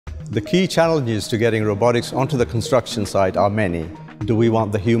The key challenges to getting robotics onto the construction site are many. Do we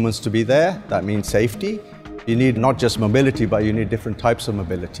want the humans to be there? That means safety. You need not just mobility, but you need different types of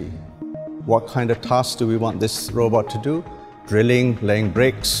mobility. What kind of tasks do we want this robot to do? Drilling, laying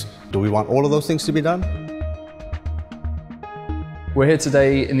bricks. Do we want all of those things to be done? We're here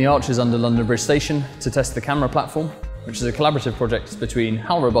today in the arches under London Bridge Station to test the camera platform, which is a collaborative project between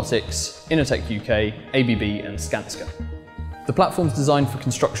HAL Robotics, InnoTecUK, ABB and Skanska. The platform's designed for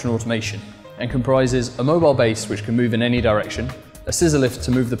construction automation and comprises a mobile base which can move in any direction, a scissor lift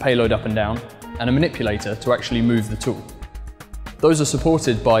to move the payload up and down, and a manipulator to actually move the tool. Those are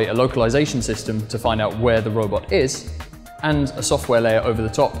supported by a localization system to find out where the robot is, and a software layer over the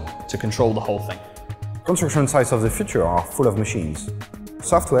top to control the whole thing. Construction sites of the future are full of machines.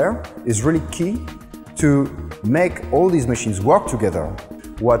 Software is really key to make all these machines work together.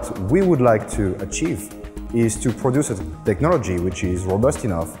 What we would like to achieve is to produce a technology which is robust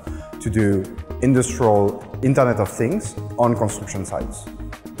enough to do industrial Internet of Things on construction sites.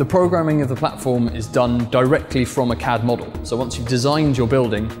 The programming of the platform is done directly from a CAD model. So once you've designed your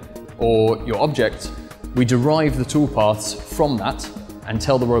building or your object, we derive the toolpaths from that and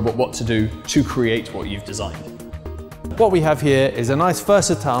tell the robot what to do to create what you've designed. What we have here is a nice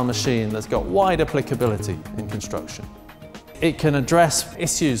versatile machine that's got wide applicability in construction. It can address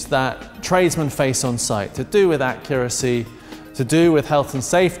issues that tradesmen face on site to do with accuracy, to do with health and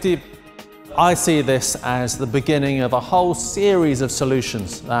safety. I see this as the beginning of a whole series of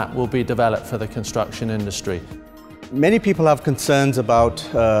solutions that will be developed for the construction industry. Many people have concerns about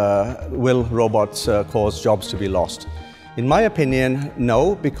will robots cause jobs to be lost. In my opinion,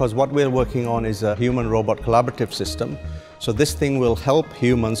 no, because what we're working on is a human-robot collaborative system. So this thing will help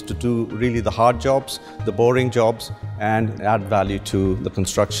humans to do really the hard jobs, the boring jobs, and add value to the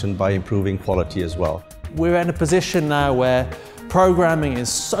construction by improving quality as well. We're in a position now where programming is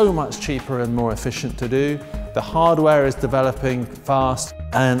so much cheaper and more efficient to do. The hardware is developing fast,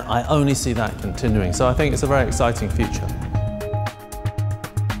 and I only see that continuing. So I think it's a very exciting future.